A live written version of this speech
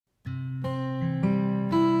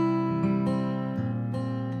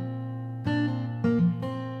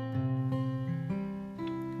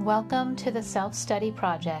Welcome to the Self-Study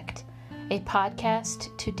Project, a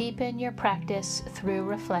podcast to deepen your practice through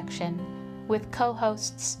reflection with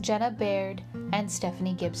co-hosts Jenna Baird and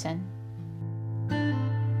Stephanie Gibson.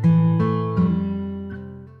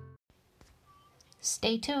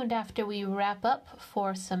 Stay tuned after we wrap up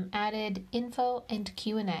for some added info and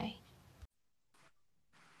Q&A.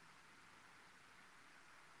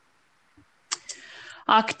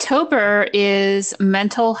 October is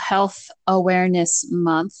Mental Health Awareness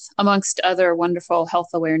Month, amongst other wonderful health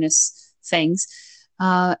awareness things.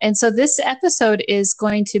 And so this episode is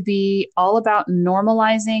going to be all about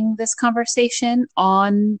normalizing this conversation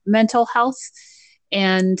on mental health.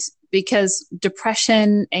 And because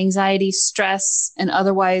depression, anxiety, stress, and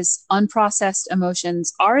otherwise unprocessed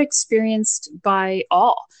emotions are experienced by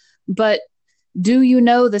all. But do you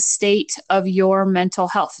know the state of your mental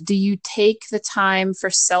health? Do you take the time for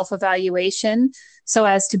self-evaluation so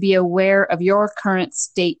as to be aware of your current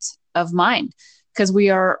state of mind? Because we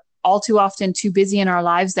are all too often too busy in our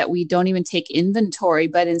lives that we don't even take inventory,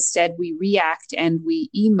 but instead we react and we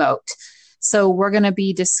emote. So we're going to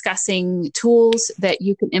be discussing tools that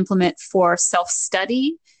you can implement for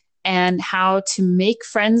self-study and how to make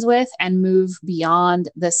friends with and move beyond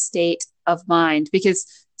the state of mind. Because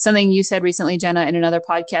something you said recently, Jenna, in another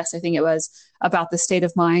podcast, I think it was, about the state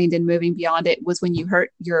of mind and moving beyond it, was when you hurt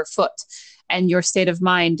your foot and your state of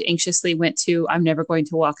mind anxiously went to, I'm never going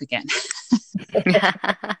to walk again.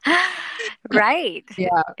 Right.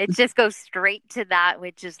 Yeah. It just goes straight to that,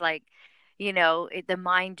 which is like, the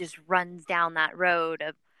mind just runs down that road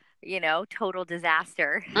of, total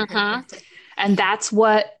disaster. And that's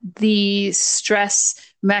what the stress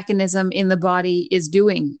mechanism in the body is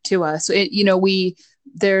doing to us.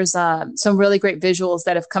 There's some really great visuals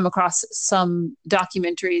that have come across some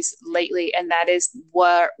documentaries lately, and that is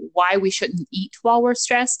why we shouldn't eat while we're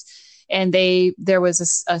stressed. And there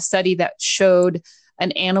was a study that showed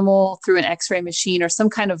an animal through an X-ray machine or some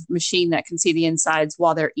kind of machine that can see the insides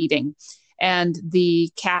while they're eating. And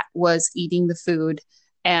the cat was eating the food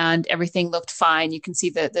and everything looked fine. You can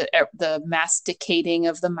see the masticating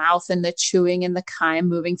of the mouth and the chewing and the chyme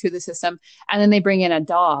moving through the system. And then they bring in a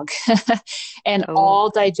dog and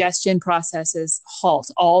all digestion processes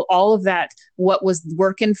halt. All of that, what was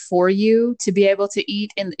working for you to be able to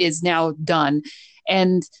eat is now done.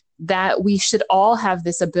 And that we should all have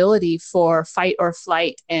this ability for fight or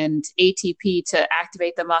flight and ATP to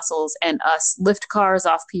activate the muscles and us lift cars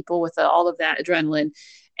off people with all of that adrenaline.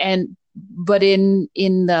 But in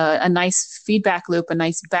a nice feedback loop, a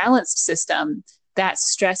nice balanced system, that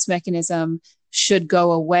stress mechanism should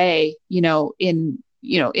go away. In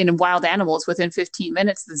wild animals, within 15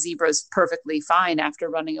 minutes, the zebra is perfectly fine after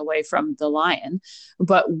running away from the lion.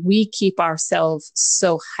 But we keep ourselves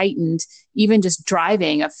so heightened, even just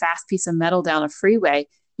driving a fast piece of metal down a freeway.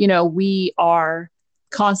 We are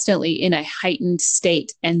constantly in a heightened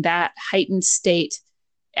state, and that heightened state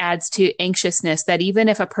adds to anxiousness, that even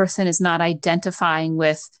if a person is not identifying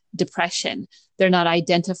with depression, they're not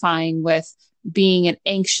identifying with being an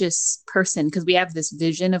anxious person, because we have this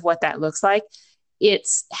vision of what that looks like.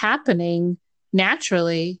 It's happening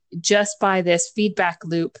naturally just by this feedback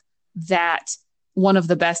loop, that one of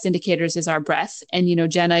the best indicators is our breath. And,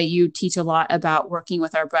 Jenna, you teach a lot about working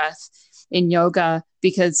with our breath in yoga,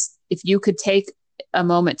 because if you could take a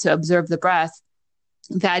moment to observe the breath,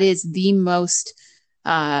 that is the most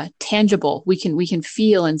tangible. We can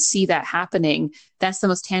feel and see that happening. That's the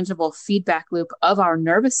most tangible feedback loop of our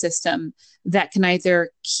nervous system that can either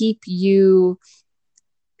keep you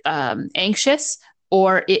anxious,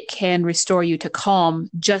 or it can restore you to calm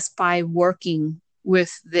just by working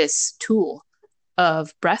with this tool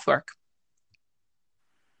of breath work.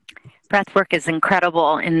 Breath work is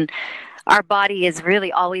incredible. And our body is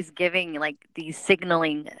really always giving like the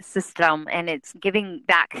signaling system, and it's giving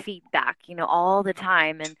back feedback, all the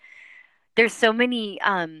time. And there's so many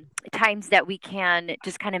times that we can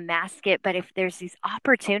just kind of mask it. But if there's these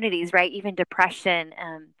opportunities, right, even depression,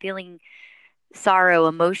 feeling sorrow,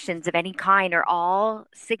 emotions of any kind are all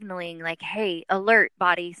signaling like, hey, alert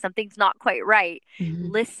body, something's not quite right.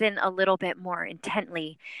 Listen a little bit more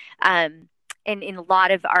intently. And in a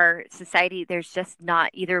lot of our society, there's just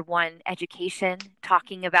not either one education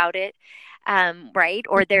talking about it, right?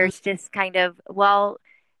 Or there's just kind of,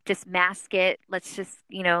 just mask it. Let's just,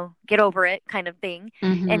 get over it kind of thing.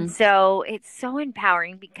 And so it's so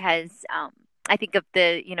empowering, because I think of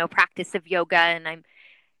the, practice of yoga, and I'm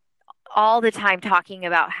all the time talking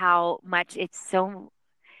about how much it's so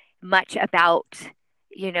much about,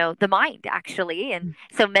 the mind, actually. And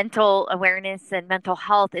so mental awareness and mental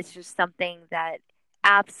health is just something that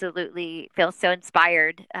absolutely feels so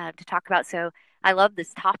inspired to talk about. So I love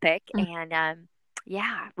this topic. Mm. And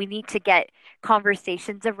yeah, we need to get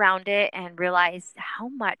conversations around it and realize how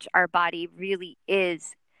much our body really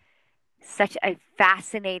is such a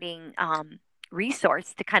fascinating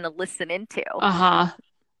resource to kind of listen into. Uh-huh.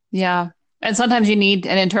 Yeah. And sometimes you need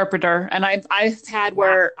an interpreter. And I've had Yeah.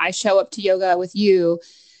 where I show up to yoga with you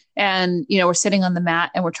and we're sitting on the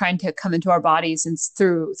mat and we're trying to come into our bodies and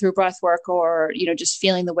through breath work, or just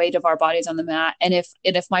feeling the weight of our bodies on the mat. And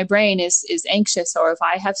if my brain is anxious, or if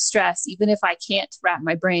I have stress, even if I can't wrap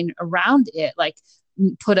my brain around it, like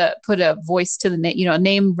put a voice to the name, a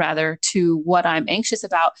name rather, to what I'm anxious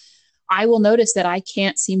about, I will notice that I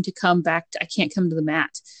can't seem to I can't come to the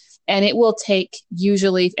mat. And it will take,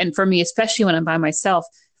 usually, and for me, especially when I'm by myself,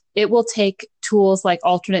 it will take tools like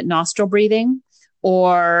alternate nostril breathing,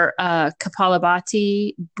 or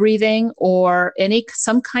Kapalabhati breathing, or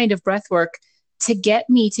some kind of breath work to get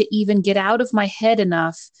me to even get out of my head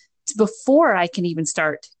enough before I can even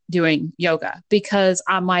start doing yoga, because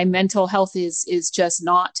my mental health is just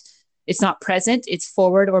not, it's not present. It's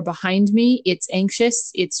forward or behind me. It's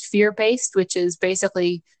anxious. It's fear-based, which is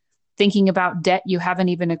basically thinking about debt you haven't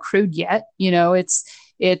even accrued yet.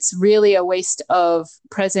 It's really a waste of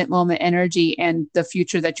present moment energy and the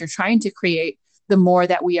future that you're trying to create, the more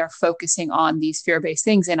that we are focusing on these fear-based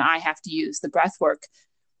things. And I have to use the breath work.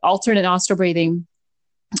 Alternate nostril breathing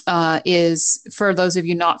is, for those of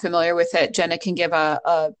you not familiar with it, Jenna can give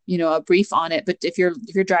a brief on it. But if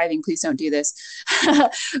you're driving, please don't do this.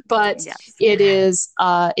 But Yes.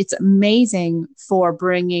 It's amazing for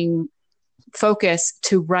bringing focus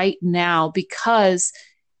to right now, because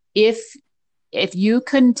if you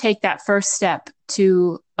can take that first step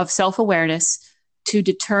of self-awareness to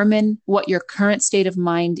determine what your current state of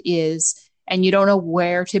mind is, and you don't know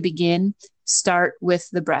where to begin, start with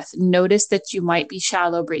the breath. Notice that you might be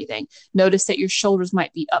shallow breathing. Notice that your shoulders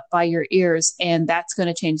might be up by your ears, and that's going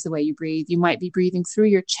to change the way you breathe. You might be breathing through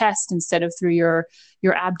your chest instead of through your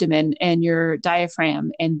abdomen and your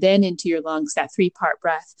diaphragm, and then into your lungs, that 3-part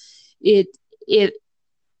breath.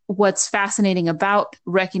 What's fascinating about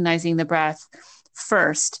recognizing the breath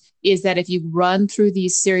first is that if you run through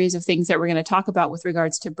these series of things that we're going to talk about with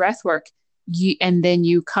regards to breath work, and then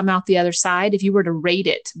you come out the other side, if you were to rate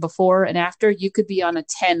it before and after, you could be on a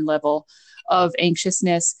 10 level of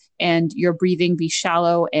anxiousness, and your breathing be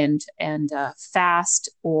shallow and fast,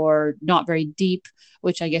 or not very deep,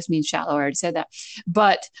 which I guess means shallow. I already said that,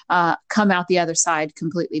 but come out the other side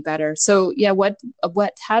completely better. So yeah,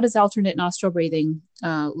 how does alternate nostril breathing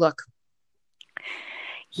look?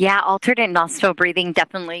 Yeah, alternate nostril breathing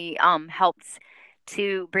definitely helps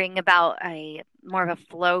to bring about a more of a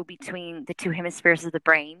flow between the two hemispheres of the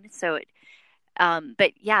brain. So,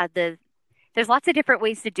 but yeah, there's lots of different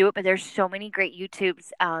ways to do it, but there's so many great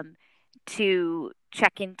YouTubes to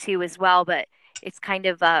check into as well. But it's kind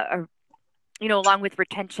of along with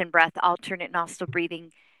retention breath, alternate nostril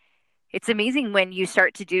breathing. It's amazing when you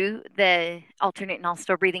start to do the alternate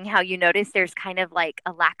nostril breathing, how you notice there's kind of like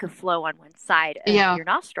a lack of flow on one side of your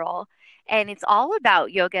nostril. And it's all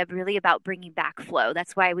about yoga, really about bringing back flow.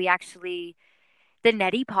 That's why the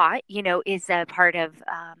neti pot, is a part of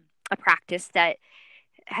a practice that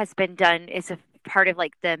has been done, is a part of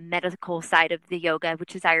like the medical side of the yoga,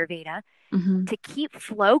 which is Ayurveda, to keep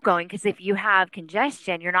flow going. Because if you have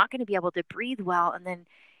congestion, you're not going to be able to breathe well. And then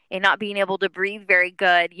and not being able to breathe very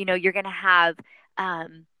good, you're going to have,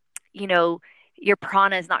 your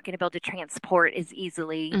prana is not going to be able to transport as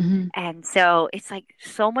easily. And so it's like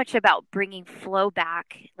so much about bringing flow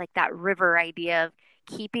back, like that river idea of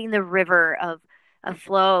keeping the river of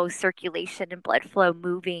flow, circulation, and blood flow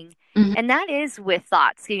moving. And that is with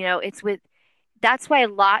thoughts, that's why a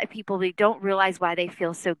lot of people, they don't realize why they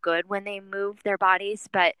feel so good when they move their bodies.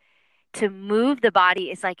 But to move the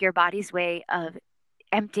body is like your body's way of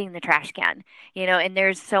emptying the trash can, and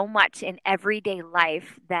there's so much in everyday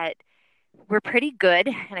life that we're pretty good.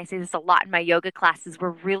 And I say this a lot in my yoga classes. We're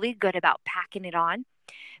really good about packing it on,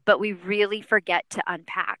 but we really forget to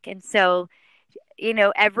unpack. And so,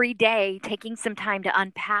 every day taking some time to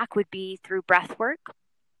unpack would be through breath work.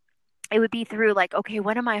 It would be through like, okay,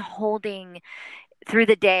 what am I holding through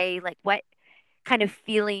the day? Like what kind of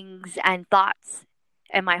feelings and thoughts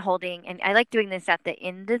am I holding? And I like doing this at the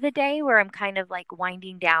end of the day where I'm kind of like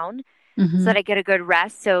winding down so that I get a good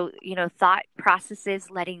rest. So, thought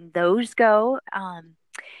processes, letting those go,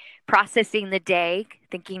 processing the day,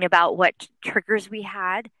 thinking about what triggers we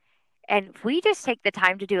had. And if we just take the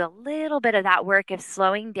time to do a little bit of that work of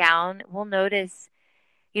slowing down, we'll notice,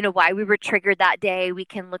 why we were triggered that day. We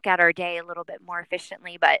can look at our day a little bit more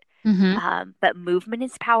efficiently, but movement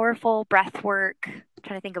is powerful. Breath work, I'm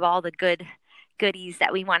trying to think of all the good goodies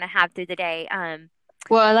that we want to have through the day.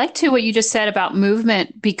 Well, I like too what you just said about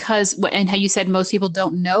movement because, and how you said most people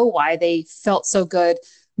don't know why they felt so good.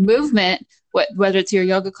 Movement, whether it's your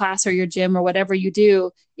yoga class or your gym or whatever you do,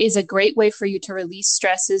 is a great way for you to release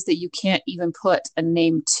stresses that you can't even put a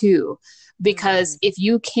name to. Because if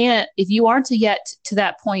you aren't yet to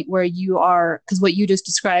that point where you are, because what you just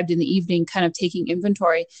described in the evening, kind of taking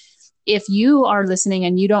inventory, if you are listening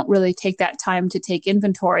and you don't really take that time to take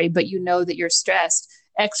inventory, but you know that you're stressed,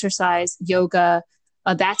 exercise, yoga,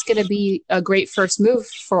 that's going to be a great first move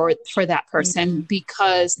for that person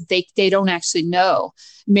because they don't actually know.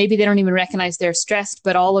 Maybe they don't even recognize they're stressed,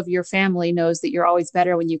 but all of your family knows that you're always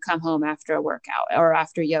better when you come home after a workout or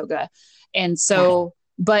after yoga. And so,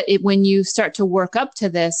 but when you start to work up to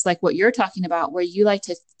this, like what you're talking about, where you like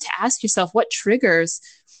to ask yourself, what triggers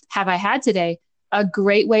have I had today? A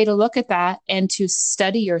great way to look at that and to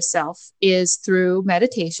study yourself is through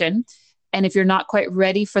meditation. And if you're not quite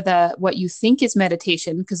ready for what you think is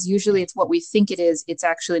meditation, because usually it's what we think it is, it's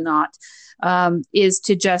actually not, is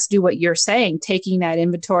to just do what you're saying, taking that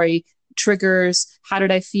inventory, triggers, how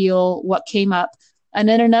did I feel, what came up. And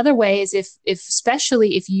then another way is if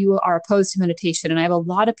especially if you are opposed to meditation, and I have a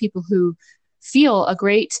lot of people who feel a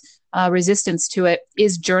great resistance to it,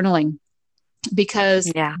 is journaling. Because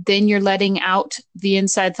then you're letting out the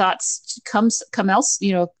inside thoughts come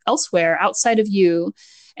elsewhere outside of you,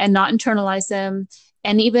 and not internalize them.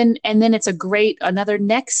 And then it's another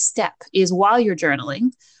next step is while you're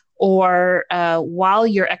journaling or while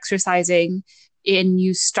you're exercising, and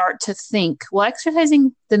you start to think, well,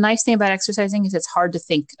 exercising, the nice thing about exercising is it's hard to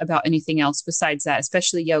think about anything else besides that,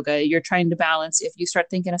 especially yoga. You're trying to balance. If you start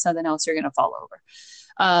thinking of something else, you're going to fall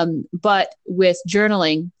over. But with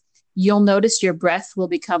journaling, you'll notice your breath will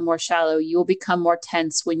become more shallow. You'll become more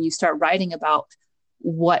tense when you start writing about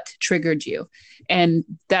what triggered you. And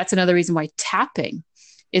that's another reason why tapping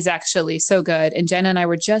is actually so good. And Jenna and I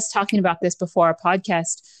were just talking about this before our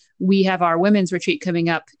podcast. We have our women's retreat coming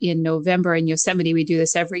up in November in Yosemite. We do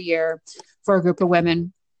this every year for a group of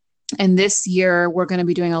women. And this year we're going to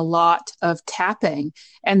be doing a lot of tapping.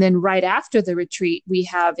 And then right after the retreat, we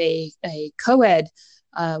have a co-ed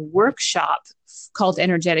workshop called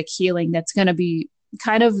Energetic Healing. That's going to be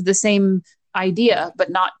kind of the same idea, but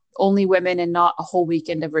not only women and not a whole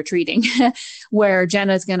weekend of retreating, where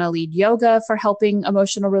Jenna's going to lead yoga for helping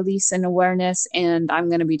emotional release and awareness. And I'm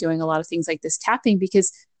going to be doing a lot of things like this tapping,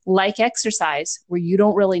 because like exercise, where you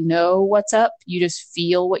don't really know what's up, you just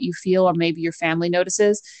feel what you feel, or maybe your family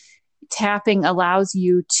notices. Tapping allows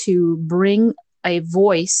you to bring a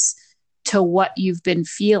voice to what you've been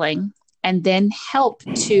feeling, and then help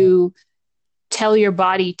to tell your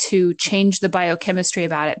body to change the biochemistry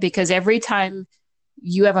about it. Because every time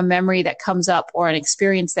you have a memory that comes up or an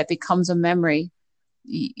experience that becomes a memory,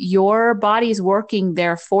 your body's working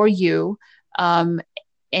there for you. And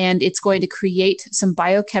it's going to create some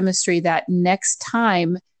biochemistry that next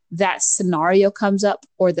time that scenario comes up,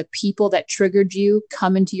 or the people that triggered you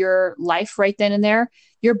come into your life right then and there,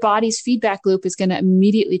 your body's feedback loop is going to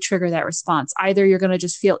immediately trigger that response. Either you're going to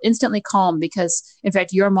just feel instantly calm, because in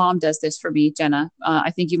fact, your mom does this for me, Jenna.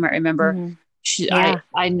 I think you might remember.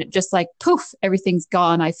 I just like, poof, everything's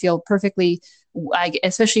gone. I feel perfectly,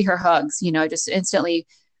 especially her hugs, just instantly.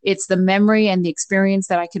 It's the memory and the experience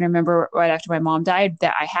that I can remember right after my mom died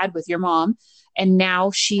that I had with your mom. And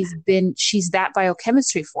now she's that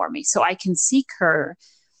biochemistry for me. So I can seek her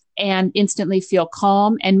and instantly feel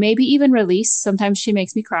calm and maybe even release. Sometimes she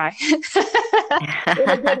makes me cry in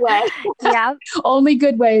a good way. Yeah. Only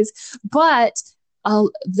good ways. But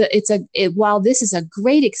while this is a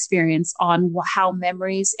great experience on how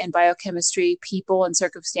memories and biochemistry, people and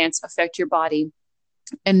circumstance affect your body,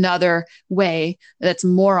 another way that's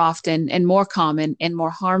more often and more common and more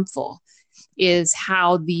harmful is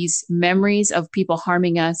how these memories of people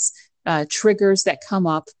harming us, triggers that come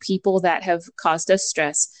up, people that have caused us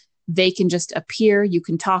stress, they can just appear. You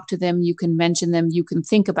can talk to them, you can mention them, you can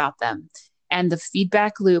think about them. And the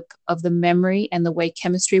feedback loop of the memory and the way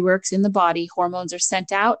chemistry works in the body, hormones are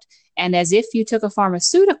sent out. And as if you took a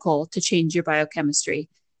pharmaceutical to change your biochemistry,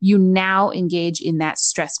 you now engage in that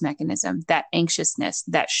stress mechanism, that anxiousness,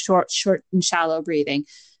 that short and shallow breathing.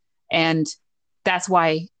 And that's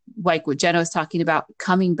why, like what Jenna was talking about,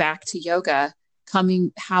 coming back to yoga,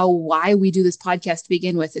 why we do this podcast to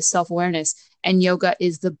begin with is self-awareness. And yoga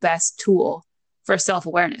is the best tool for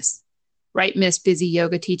self-awareness. Right, Miss Busy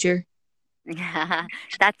Yoga Teacher? Yeah,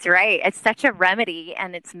 that's right. It's such a remedy,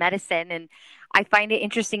 and it's medicine. And I find it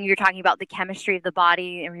interesting you're talking about the chemistry of the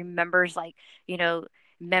body, and remembers, like,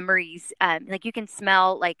 memories. Like you can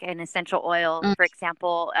smell like an essential oil, for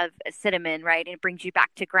example, of cinnamon, right? And it brings you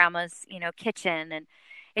back to grandma's, kitchen. And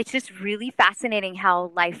it's just really fascinating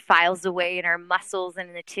how life files away in our muscles and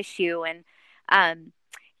in the tissue. And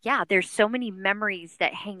yeah, there's so many memories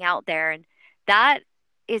that hang out there. And that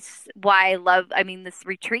is why I love, this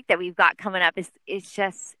retreat that we've got coming up is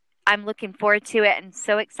just, I'm looking forward to it and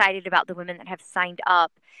so excited about the women that have signed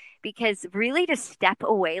up, because really to step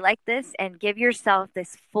away like this and give yourself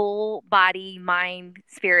this full body, mind,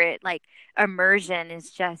 spirit, like immersion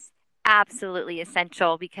is just absolutely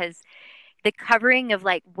essential, because the covering of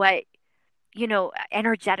like what,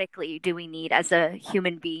 energetically do we need as a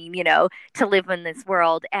human being, to live in this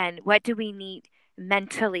world, and what do we need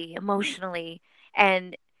mentally, emotionally,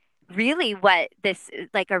 and really what this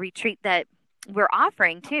like a retreat that we're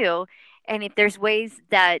offering too. And if there's ways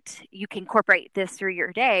that you can incorporate this through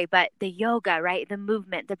your day, but the yoga, right, the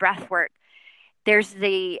movement, the breath work, there's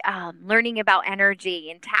the learning about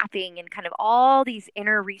energy and tapping and kind of all these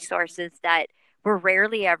inner resources that were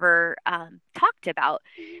rarely ever talked about.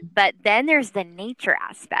 But then there's the nature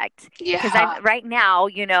aspect. Because I'm right now,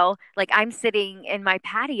 like I'm sitting in my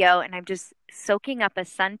patio and I'm just soaking up a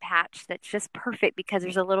sun patch that's just perfect because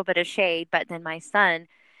there's a little bit of shade, but then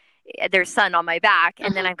there's sun on my back,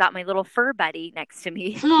 and then I've got my little fur buddy next to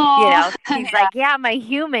me. He's like, yeah, my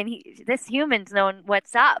human, this human's knowing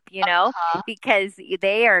what's up, because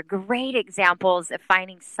they are great examples of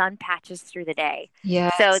finding sun patches through the day.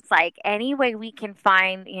 Yeah. So it's like any way we can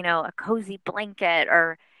find, a cozy blanket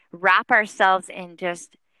or wrap ourselves in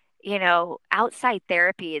just, outside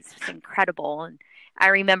therapy is just incredible. And I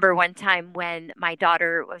remember one time when my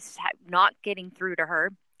daughter was not getting through to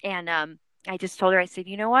her, and I just told her, I said,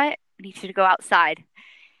 you know what? I need you to go outside.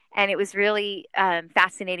 And it was really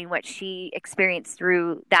fascinating what she experienced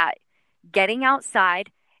through that getting outside.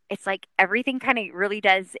 It's like everything kind of really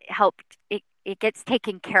does help. It gets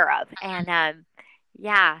taken care of. And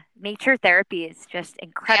nature therapy is just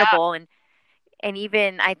incredible. Yeah. And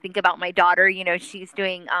even I think about my daughter, she's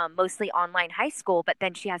doing mostly online high school, but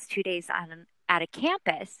then she has 2 days at a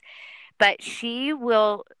campus. But she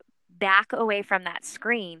will back away from that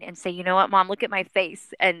screen and say, you know what, Mom, look at my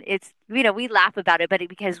face. And it's, we laugh about it, but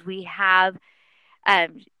because we have,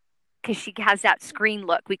 because she has that screen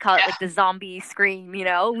look, we call it like the zombie screen, we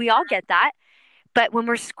all get that. But when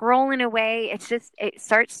we're scrolling away, it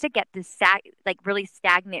starts to get this like really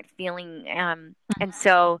stagnant feeling. And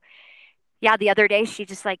so, the other day she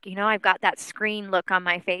just like, I've got that screen look on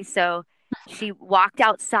my face. So she walked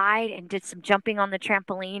outside and did some jumping on the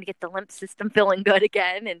trampoline to get the lymph system feeling good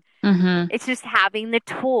again. And it's just having the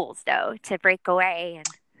tools, though, to break away.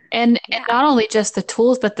 And not only just the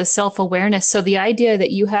tools, but the self-awareness. So the idea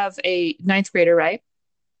that you have a ninth grader, right?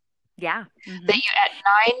 Yeah. That you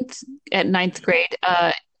at ninth grade,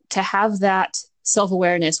 to have that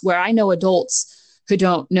self-awareness, where I know adults who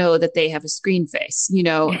don't know that they have a screen face,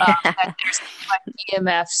 that there's too much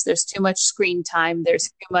EMFs, there's too much screen time, there's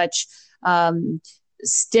too much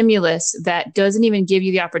stimulus that doesn't even give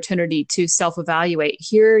you the opportunity to self-evaluate.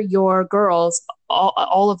 Here, your girls,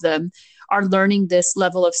 all of them, are learning this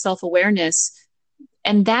level of self-awareness,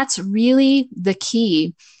 and that's really the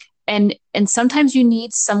key. And sometimes you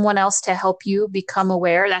need someone else to help you become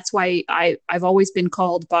aware. That's why I've always been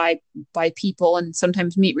called by people, and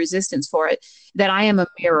sometimes meet resistance for it, that I am a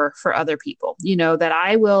mirror for other people. That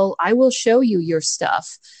I will show you your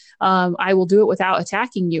stuff. I will do it without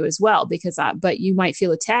attacking you as well, but you might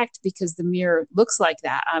feel attacked because the mirror looks like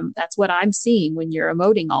that. That's what I'm seeing when you're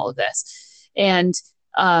emoting all of this. And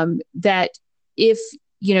that if,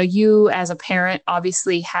 you as a parent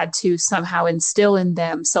obviously had to somehow instill in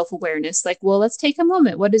them self-awareness, like, well, let's take a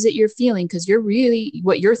moment. What is it you're feeling? Because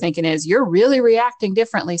what you're thinking is you're really reacting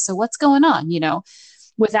differently. So what's going on,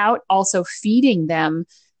 without also feeding them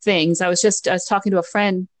things. I was talking to a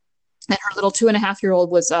friend, and her little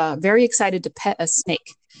 2.5-year-old was very excited to pet a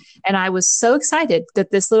snake. And I was so excited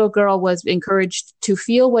that this little girl was encouraged to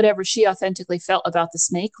feel whatever she authentically felt about the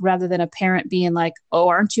snake, rather than a parent being like, oh,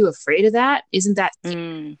 aren't you afraid of that? Isn't that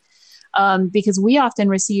because we often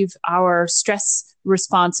receive our stress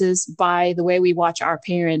responses by the way we watch our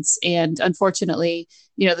parents. And unfortunately,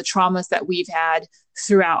 the traumas that we've had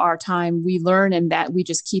throughout our time, we learn, and that we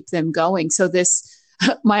just keep them going. So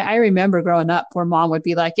I remember growing up where Mom would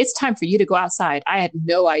be like, it's time for you to go outside. I had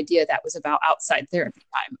no idea that was about outside therapy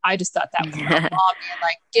time. I just thought that was about Mom being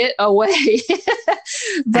like, get away.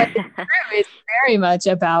 But it's very much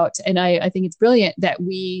about, and I think it's brilliant that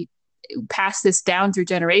we pass this down through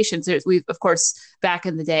generations. We've, of course, back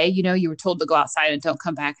in the day, you were told to go outside and don't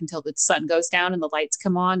come back until the sun goes down and the lights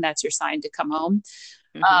come on. That's your sign to come home.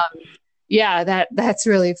 Yeah,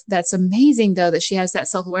 that's amazing though, that she has that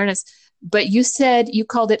self-awareness. But you said you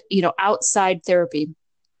called it, outside therapy,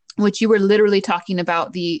 which you were literally talking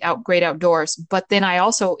about the great outdoors. But then I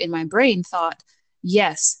also in my brain thought,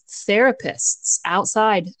 yes, therapists,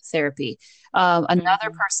 outside therapy,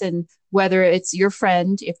 another person, whether it's your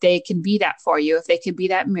friend, if they can be that for you, if they can be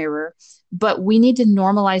that mirror. But we need to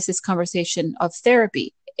normalize this conversation of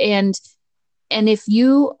therapy. And if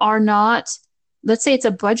you are not, let's say it's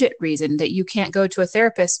a budget reason that you can't go to a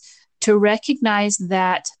therapist, to recognize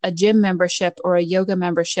that a gym membership or a yoga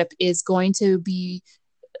membership is going to be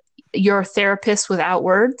your therapist without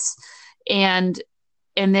words. And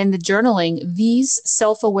then the journaling, these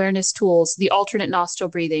self-awareness tools, the alternate nostril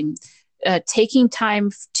breathing, taking time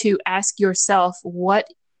to ask yourself what,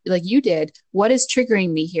 like you did, what is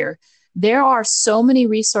triggering me here? There are so many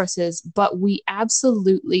resources, but we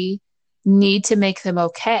absolutely need to make them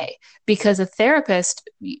okay, because a therapist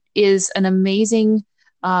is an amazing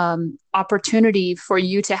opportunity for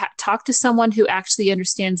you to talk to someone who actually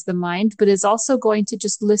understands the mind, but is also going to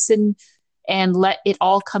just listen and let it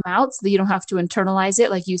all come out so that you don't have to internalize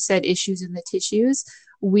it. Like you said, issues in the tissues.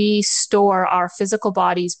 We store, our physical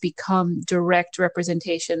bodies become direct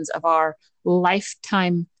representations of our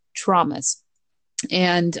lifetime traumas.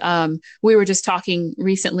 And we were just talking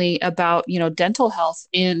recently about, dental health,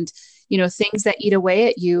 and things that eat away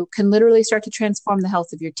at you can literally start to transform the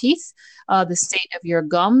health of your teeth, the state of your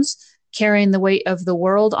gums. Carrying the weight of the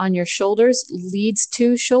world on your shoulders leads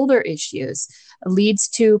to shoulder issues, leads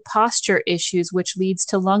to posture issues, which leads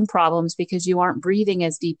to lung problems because you aren't breathing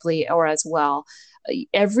as deeply or as well.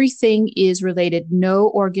 Everything is related. No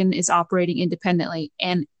organ is operating independently.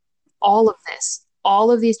 And all of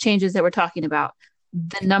these changes that we're talking about,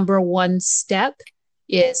 the number one step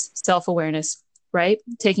is self-awareness, right?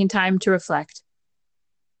 Taking time to reflect.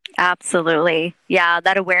 Absolutely. Yeah,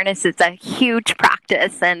 that awareness is a huge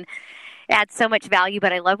practice and adds so much value.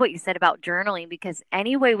 But I love what you said about journaling, because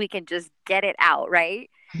any way we can just get it out, right?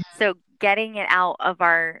 So getting it out of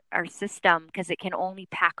our system, because it can only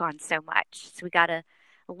pack on so much. So we got to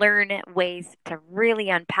learn ways to really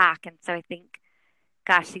unpack. And so I think,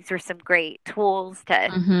 gosh, these were some great tools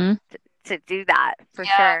to do that for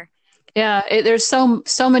sure. Yeah, there's so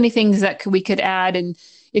many things that we could add. And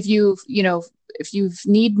if you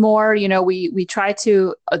need more, we try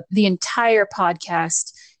to, the entire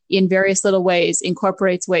podcast in various little ways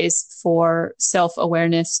incorporates ways for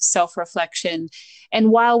self-awareness, self-reflection.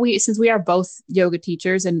 And since we are both yoga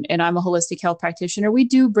teachers and I'm a holistic health practitioner, we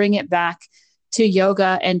do bring it back to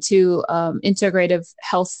yoga and to integrative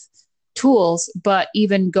health tools. But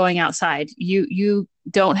even going outside, you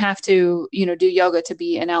don't have to, do yoga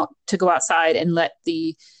to go outside and let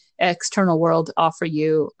the external world offer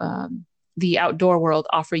you, the outdoor world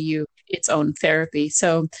offer you its own therapy.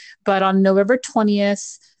 So, but on November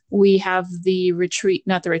 20th, we have the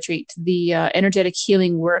energetic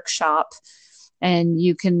healing workshop, and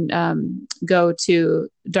you can go to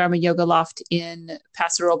Dharma Yoga Loft in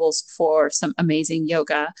Paso Robles for some amazing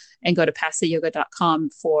yoga, and go to pasayoga.com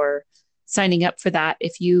for signing up for that.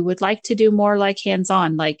 If you would like to do more like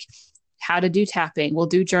hands-on, like how to do tapping, we'll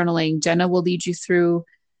do journaling. Jenna will lead you through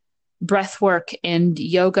breath work and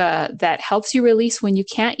yoga that helps you release when you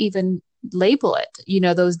can't even label it.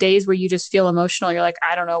 Those days where you just feel emotional, you're like,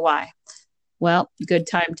 I don't know why. Well, good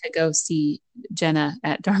time to go see Jenna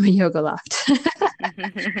at Dharma Yoga Loft.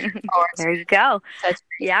 There you go.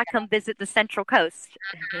 Yeah, come visit the Central Coast.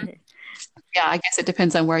 Yeah, I guess it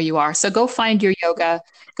depends on where you are. So go find your yoga,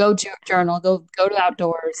 go journal, go to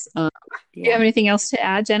outdoors. Do you have anything else to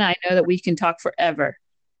add, Jenna? I know that we can talk forever.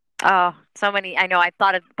 Oh, so many. I know I've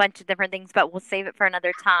thought of a bunch of different things, but we'll save it for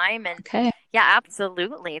another time. And okay. Yeah,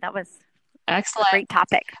 absolutely. That was excellent. A great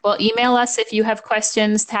topic. Well, email us if you have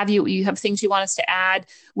questions. You have things you want us to add.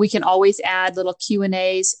 We can always add little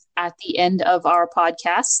Q&As at the end of our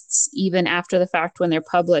podcasts, even after the fact when they're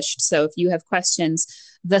published. So if you have questions,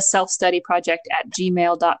 the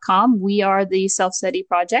selfstudyproject@gmail.com. We are the Self Study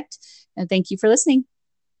Project. And thank you for listening.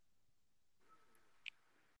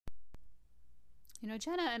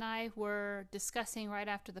 Jenna and I were discussing right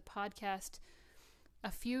after the podcast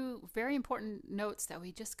a few very important notes that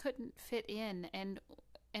we just couldn't fit in, and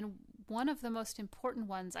one of the most important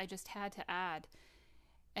ones I just had to add,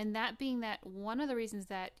 and that being that one of the reasons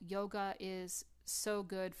that yoga is so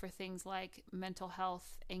good for things like mental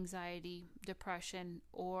health, anxiety, depression,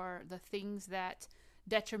 or the things that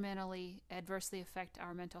detrimentally, adversely affect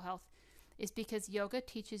our mental health, is because yoga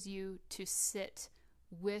teaches you to sit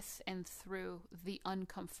with and through the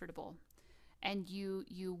uncomfortable. And you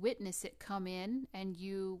witness it come in, and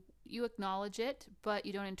you acknowledge it, but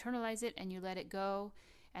you don't internalize it, and you let it go.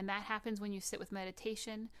 And that happens when you sit with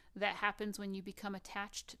meditation. That happens when you become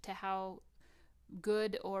attached to how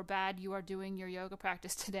good or bad you are doing your yoga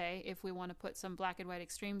practice today, if we want to put some black and white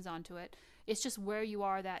extremes onto it. It's just where you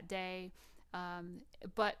are that day.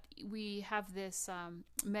 But we have this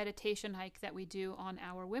meditation hike that we do on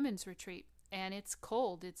our women's retreat, and it's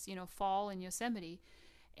cold. It's, fall in Yosemite,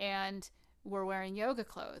 and we're wearing yoga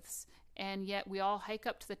clothes. And yet we all hike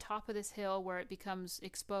up to the top of this hill where it becomes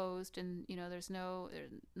exposed, and there's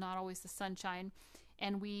not always the sunshine,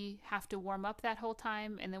 and we have to warm up that whole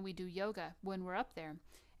time, and then we do yoga when we're up there,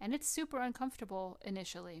 and it's super uncomfortable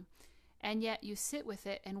initially, and yet you sit with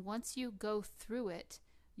it, and once you go through it,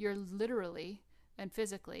 you're literally and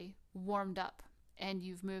physically warmed up, and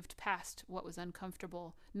you've moved past what was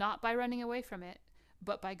uncomfortable, not by running away from it,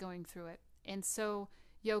 but by going through it. And so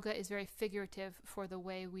yoga is very figurative for the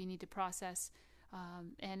way we need to process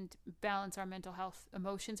and balance our mental health.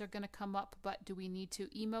 Emotions are going to come up, but do we need to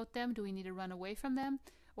emote them? Do we need to run away from them?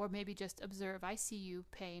 Or maybe just observe, I see you,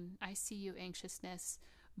 pain. I see you, anxiousness,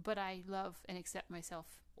 but I love and accept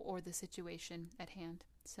myself or the situation at hand.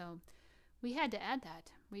 So we had to add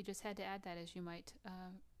that. We just had to add that, as you might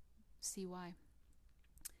see why.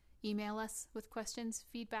 Email us with questions,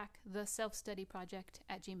 feedback,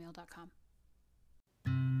 theselfstudyproject@gmail.com.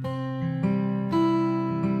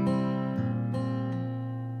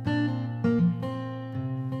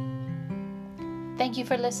 Thank you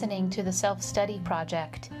for listening to The Self-Study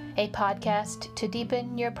Project, a podcast to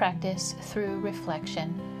deepen your practice through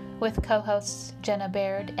reflection, with co-hosts Jenna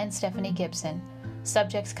Baird and Stephanie Gibson.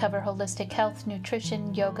 Subjects cover holistic health,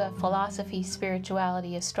 nutrition, yoga, philosophy,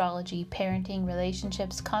 spirituality, astrology, parenting,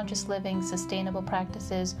 relationships, conscious living, sustainable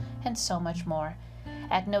practices, and so much more.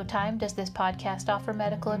 At no time does this podcast offer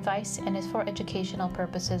medical advice and is for educational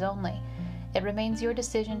purposes only. It remains your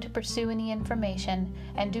decision to pursue any information,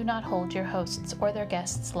 and do not hold your hosts or their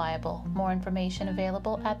guests liable. More information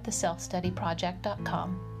available at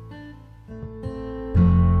theselfstudyproject.com.